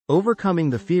Overcoming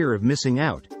the fear of missing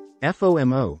out,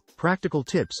 FOMO, practical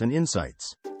tips and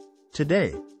insights.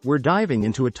 Today, we're diving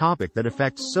into a topic that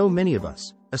affects so many of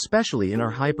us, especially in our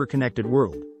hyper-connected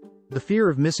world. The fear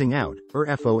of missing out, or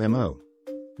FOMO.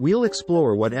 We'll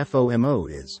explore what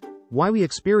FOMO is, why we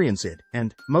experience it,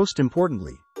 and, most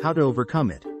importantly, how to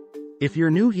overcome it. If you're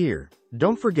new here,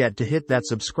 don't forget to hit that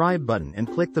subscribe button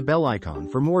and click the bell icon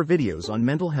for more videos on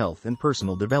mental health and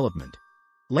personal development.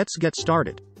 Let's get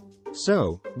started.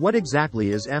 So, what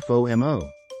exactly is FOMO?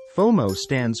 FOMO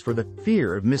stands for the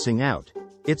fear of missing out.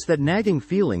 It's that nagging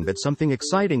feeling that something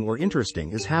exciting or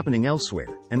interesting is happening elsewhere,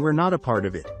 and we're not a part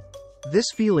of it.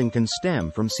 This feeling can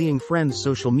stem from seeing friends'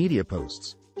 social media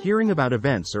posts, hearing about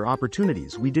events or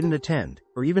opportunities we didn't attend,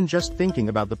 or even just thinking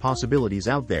about the possibilities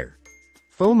out there.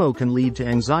 FOMO can lead to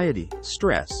anxiety,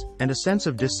 stress, and a sense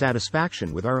of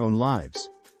dissatisfaction with our own lives.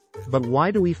 But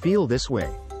why do we feel this way?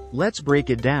 Let's break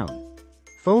it down.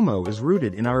 FOMO is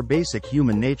rooted in our basic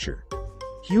human nature.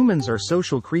 Humans are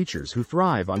social creatures who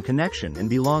thrive on connection and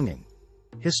belonging.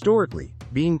 Historically,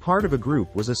 being part of a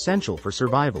group was essential for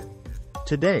survival.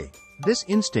 Today, this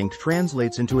instinct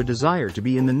translates into a desire to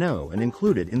be in the know and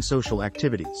included in social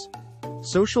activities.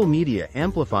 Social media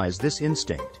amplifies this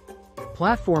instinct.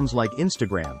 Platforms like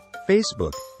Instagram,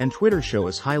 Facebook, and Twitter show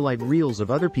us highlight reels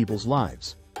of other people's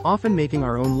lives, often making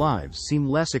our own lives seem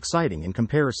less exciting in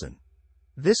comparison.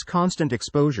 This constant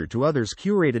exposure to others'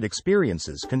 curated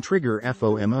experiences can trigger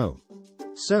FOMO.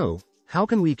 So, how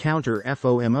can we counter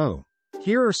FOMO?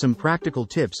 Here are some practical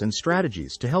tips and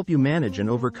strategies to help you manage and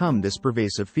overcome this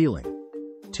pervasive feeling.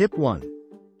 Tip 1.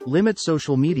 Limit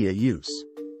social media use.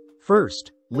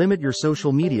 First, limit your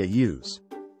social media use.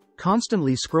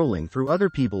 Constantly scrolling through other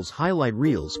people's highlight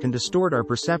reels can distort our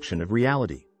perception of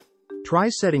reality. Try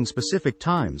setting specific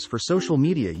times for social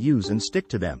media use and stick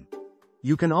to them.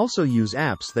 You can also use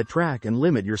apps that track and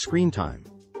limit your screen time.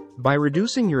 By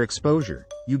reducing your exposure,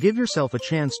 you give yourself a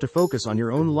chance to focus on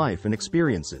your own life and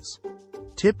experiences.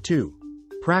 Tip 2.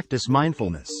 Practice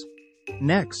mindfulness.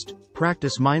 Next,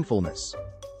 practice mindfulness.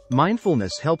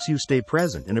 Mindfulness helps you stay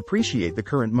present and appreciate the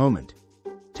current moment.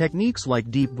 Techniques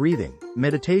like deep breathing,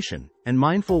 meditation, and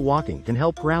mindful walking can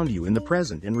help ground you in the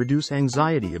present and reduce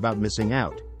anxiety about missing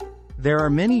out. There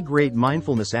are many great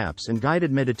mindfulness apps and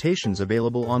guided meditations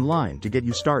available online to get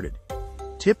you started.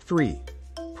 Tip 3.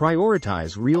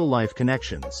 Prioritize real-life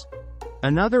connections.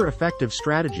 Another effective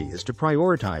strategy is to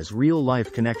prioritize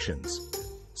real-life connections.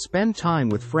 Spend time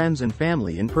with friends and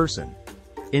family in person.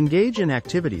 Engage in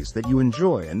activities that you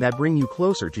enjoy and that bring you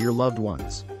closer to your loved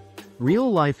ones.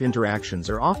 Real-life interactions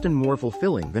are often more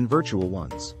fulfilling than virtual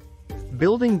ones.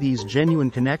 Building these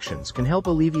genuine connections can help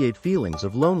alleviate feelings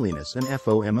of loneliness and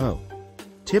FOMO.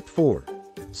 Tip 4.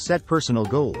 Set personal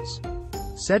goals.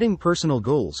 Setting personal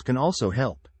goals can also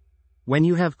help. When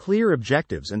you have clear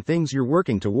objectives and things you're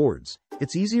working towards,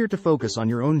 it's easier to focus on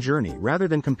your own journey rather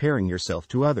than comparing yourself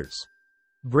to others.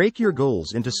 Break your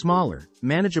goals into smaller,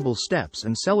 manageable steps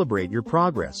and celebrate your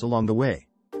progress along the way.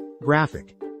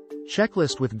 Graphic.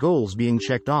 Checklist with goals being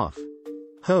checked off.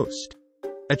 Host.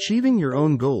 Achieving your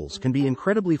own goals can be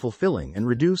incredibly fulfilling and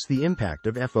reduce the impact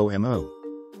of FOMO.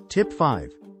 Tip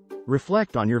 5.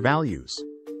 Reflect on your values.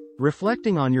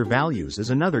 Reflecting on your values is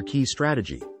another key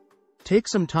strategy. Take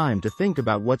some time to think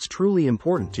about what's truly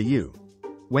important to you.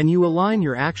 When you align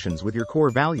your actions with your core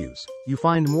values, you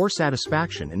find more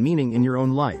satisfaction and meaning in your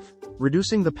own life,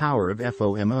 reducing the power of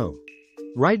FOMO.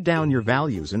 Write down your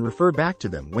values and refer back to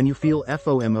them when you feel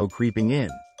FOMO creeping in.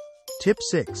 Tip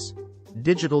 6.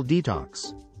 Digital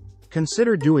detox.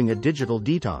 Consider doing a digital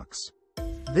detox.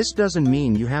 This doesn't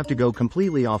mean you have to go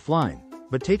completely offline,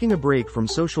 but taking a break from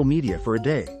social media for a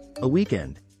day, a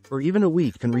weekend, or even a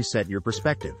week can reset your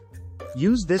perspective.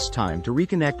 Use this time to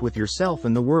reconnect with yourself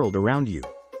and the world around you.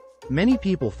 Many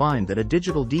people find that a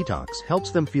digital detox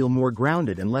helps them feel more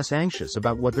grounded and less anxious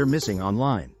about what they're missing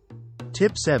online.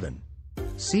 Tip 7.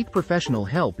 Seek professional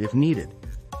help if needed.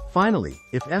 Finally,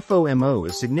 if FOMO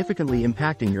is significantly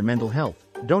impacting your mental health,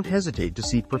 don't hesitate to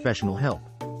seek professional help.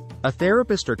 A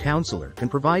therapist or counselor can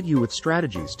provide you with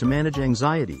strategies to manage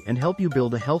anxiety and help you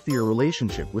build a healthier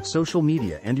relationship with social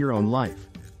media and your own life.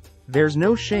 There's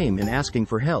no shame in asking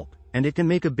for help, and it can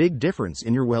make a big difference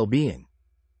in your well-being.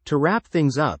 To wrap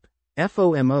things up,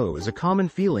 FOMO is a common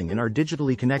feeling in our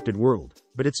digitally connected world,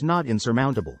 but it's not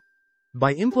insurmountable.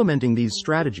 By implementing these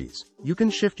strategies, you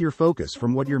can shift your focus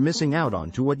from what you're missing out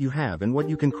on to what you have and what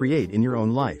you can create in your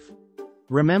own life.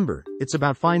 Remember, it's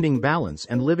about finding balance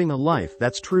and living a life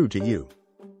that's true to you.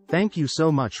 Thank you so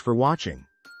much for watching.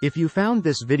 If you found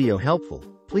this video helpful,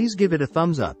 please give it a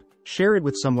thumbs up, share it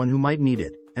with someone who might need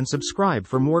it, and subscribe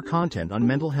for more content on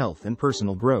mental health and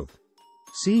personal growth.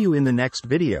 See you in the next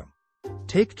video.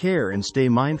 Take care and stay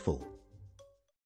mindful.